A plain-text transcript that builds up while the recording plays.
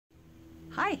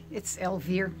Hi, it's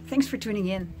Elvire. Thanks for tuning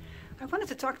in. I wanted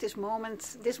to talk this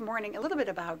morning, a little bit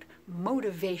about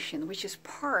motivation, which is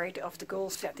part of the goal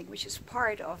setting, which is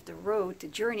part of the road, the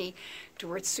journey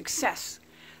towards success.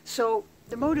 So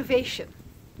the motivation,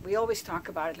 we always talk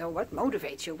about it, what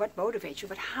motivates you,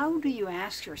 but how do you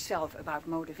ask yourself about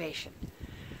motivation?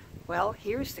 Well,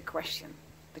 here's the question.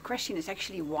 The question is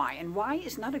actually why, and why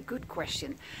is not a good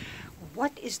question.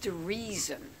 What is the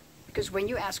reason? Because when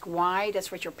you ask why,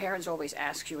 that's what your parents always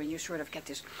ask you, and you sort of get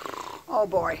this, oh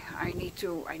boy, I need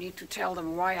to tell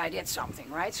them why I did something,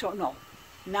 right? So no.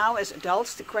 Now as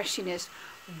adults, the question is,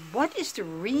 what is the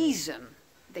reason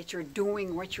that you're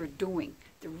doing what you're doing?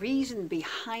 The reason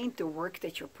behind the work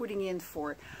that you're putting in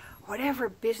for whatever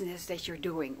business that you're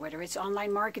doing, whether it's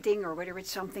online marketing or whether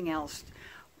it's something else.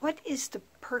 What is the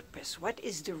purpose? What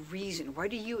is the reason?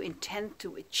 What do you intend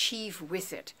to achieve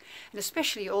with it? And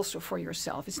especially also for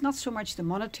yourself. It's not so much the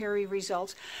monetary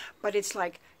results, but it's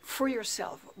like for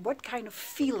yourself. What kind of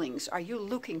feelings are you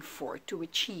looking for to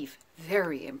achieve?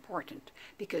 Very important,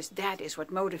 because that is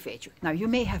what motivates you. Now, you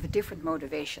may have a different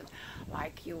motivation,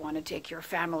 like you want to take your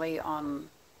family on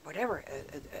whatever,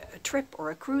 a trip or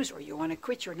a cruise, or you want to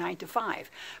quit your 9 to 5.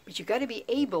 But you got to be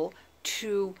able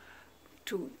to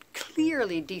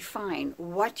clearly define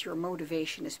what your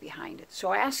motivation is behind it.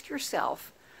 So ask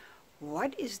yourself,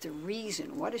 what is the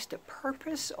reason? What is the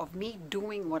purpose of me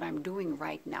doing what I'm doing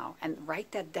right now? And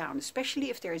write that down, especially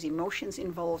if there's emotions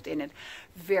involved in it.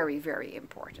 Very, very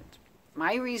important.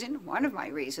 My reason, one of my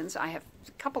reasons, I have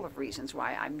a couple of reasons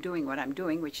why I'm doing what I'm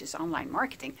doing, which is online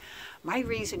marketing. My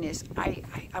reason is I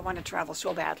want to travel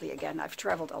so badly again. I've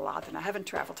traveled a lot, and I haven't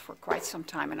traveled for quite some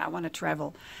time, and I want to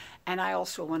travel. And I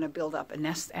also want to build up a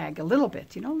nest egg a little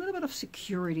bit, a little bit of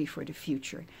security for the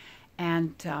future.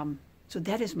 And so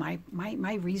that is my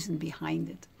reason behind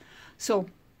it. So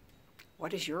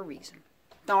what is your reason?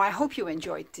 Now, I hope you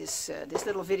enjoyed this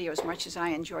little video as much as I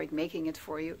enjoyed making it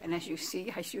for you. And as you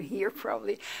see, as you hear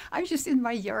probably, I'm just in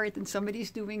my yard and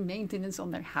somebody's doing maintenance on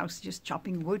their house, just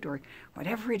chopping wood or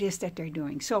whatever it is that they're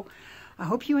doing. So I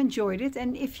hope you enjoyed it.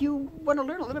 And if you want to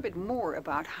learn a little bit more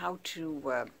about how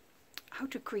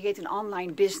to create an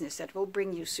online business that will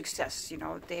bring you success.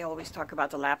 They always talk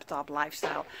about the laptop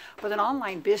lifestyle, but an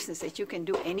online business that you can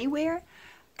do anywhere,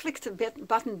 click the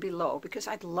button below, because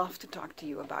I'd love to talk to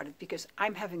you about it, because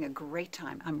I'm having a great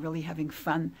time. I'm really having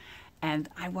fun, and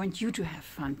I want you to have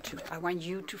fun too. I want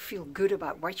you to feel good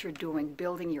about what you're doing,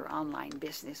 building your online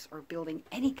business or building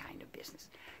any kind of business.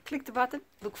 Click the button.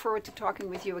 Look forward to talking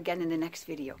with you again in the next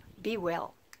video. Be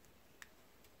well.